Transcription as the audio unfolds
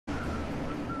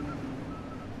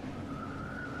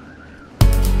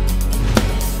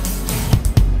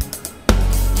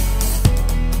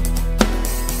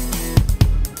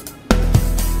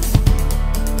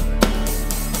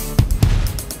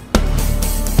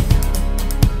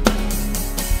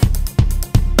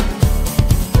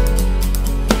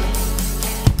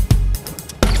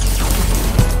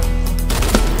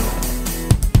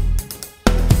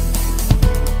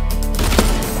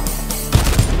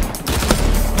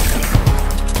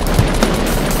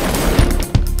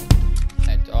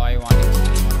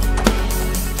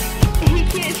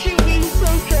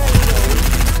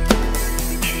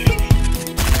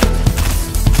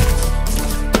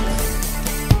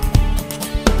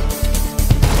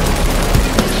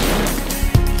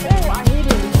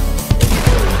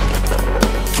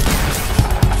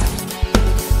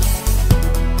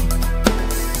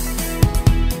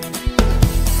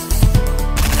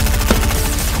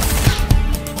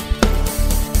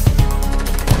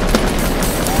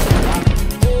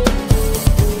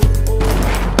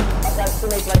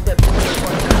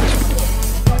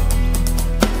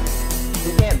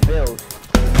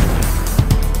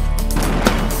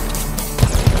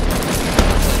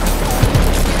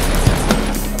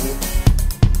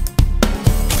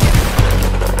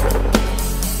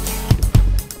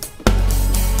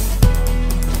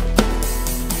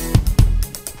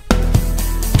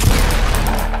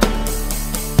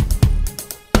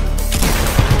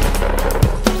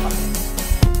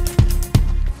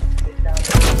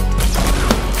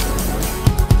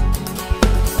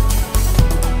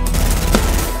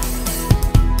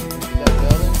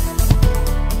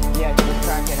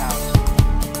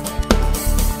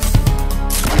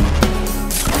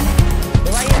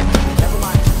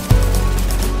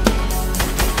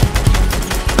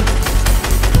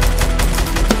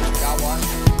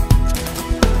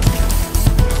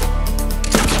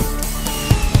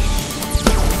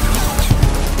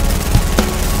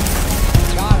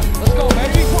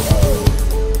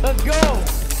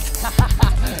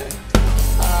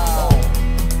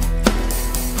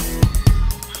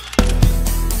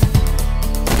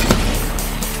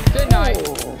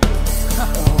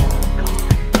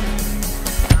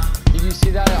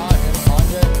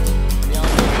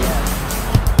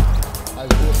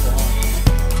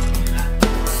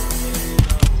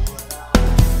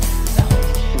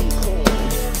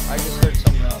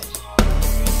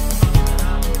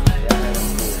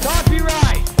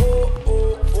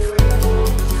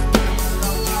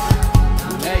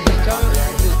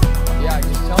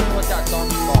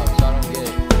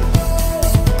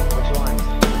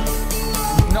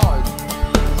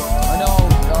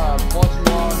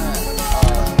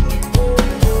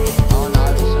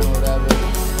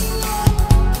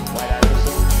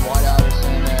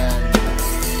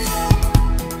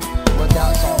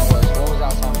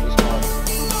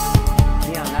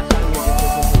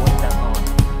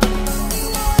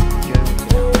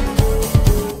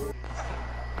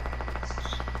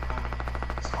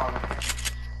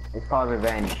called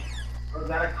Revenge. Or was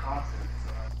that a concert?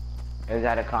 It was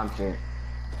at a concert.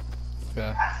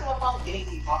 Yeah. Ask him if I'm getting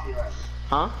him copyright.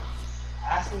 Huh?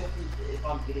 Ask him if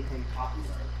I'm getting him copyright.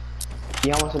 He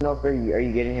wants to know if are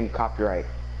you getting him copyright.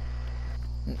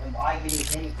 Am I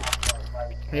getting him copyright?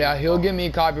 Like, Yeah, he'll give me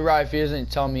copyright if he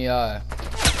doesn't tell me, Oh,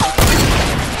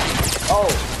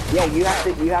 yeah, you have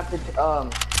to,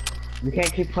 you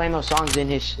can't keep playing those songs in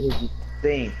his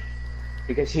thing.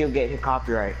 Because he'll get his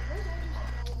copyright.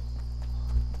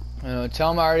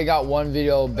 tell him I already got one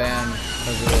video banned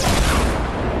because of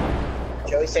it.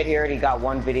 Joey said he already got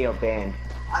one video banned.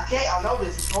 I know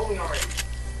this, he told me already.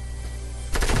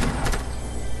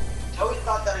 Joey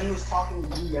thought that he was talking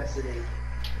to you yesterday.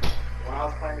 When I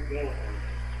was playing the game with him.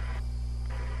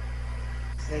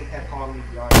 This thing kept calling me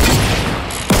the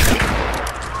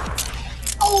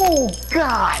Oh,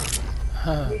 God!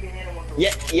 Huh.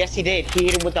 Yeah, yes, he did. He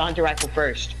hit him with the hunter rifle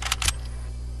first.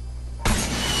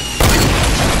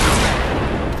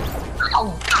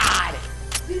 Oh, God!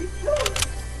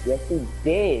 Yes, he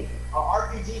did.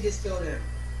 RPG just killed him.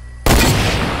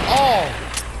 Oh!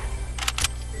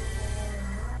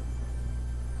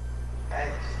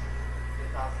 X.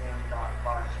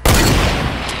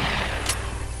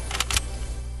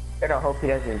 Better hope he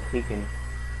doesn't peek him.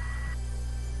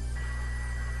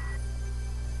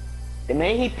 The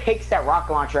minute he picks that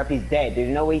rocket launcher up, he's dead. There's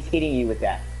no way he's hitting you with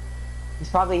that. He's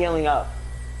probably healing up.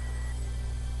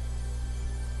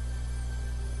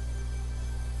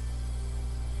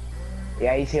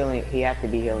 Yeah, he's healing. He has to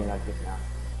be healing up just now.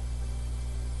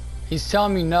 He's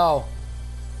telling me no.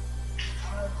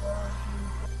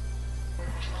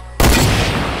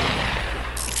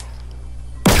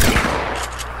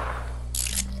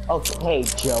 Okay,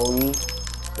 Joey.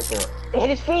 Hit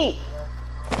his feet!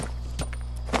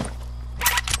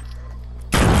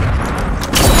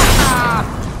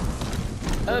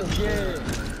 Let's get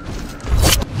it.